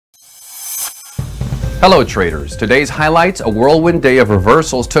Hello traders. Today's highlights: a whirlwind day of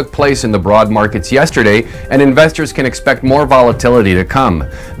reversals took place in the broad markets yesterday, and investors can expect more volatility to come.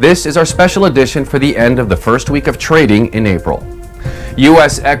 This is our special edition for the end of the first week of trading in April.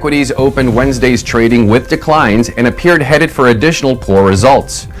 U.S. equities opened Wednesday's trading with declines and appeared headed for additional poor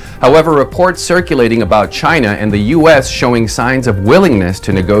results. However, reports circulating about China and the U.S. showing signs of willingness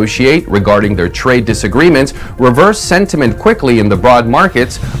to negotiate regarding their trade disagreements reversed sentiment quickly in the broad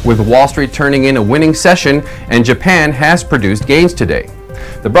markets, with Wall Street turning in a winning session, and Japan has produced gains today.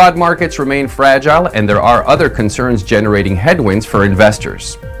 The broad markets remain fragile, and there are other concerns generating headwinds for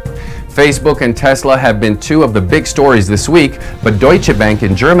investors. Facebook and Tesla have been two of the big stories this week, but Deutsche Bank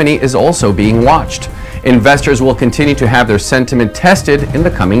in Germany is also being watched. Investors will continue to have their sentiment tested in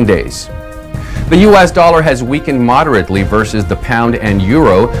the coming days. The U.S. dollar has weakened moderately versus the pound and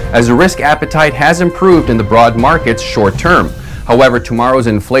euro, as risk appetite has improved in the broad markets short term. However, tomorrow's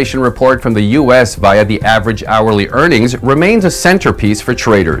inflation report from the U.S. via the average hourly earnings remains a centerpiece for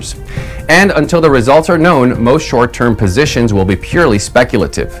traders. And until the results are known, most short-term positions will be purely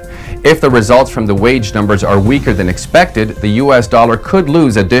speculative. If the results from the wage numbers are weaker than expected, the U.S. dollar could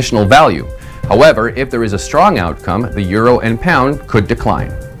lose additional value. However, if there is a strong outcome, the euro and pound could decline.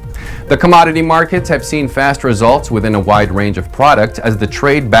 The commodity markets have seen fast results within a wide range of products, as the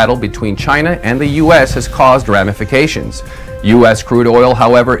trade battle between China and the U.S. has caused ramifications. U.S. crude oil,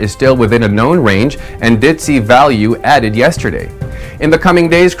 however, is still within a known range and did see value added yesterday. In the coming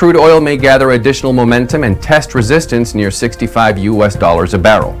days, crude oil may gather additional momentum and test resistance near $65 a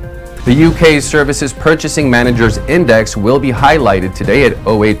barrel. The UK's Services Purchasing Managers Index will be highlighted today at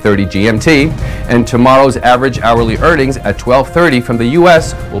 0830 GMT, and tomorrow's average hourly earnings at 12:30 from the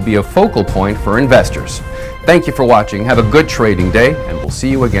US will be a focal point for investors. Thank you for watching. Have a good trading day, and we'll see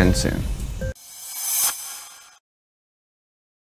you again soon.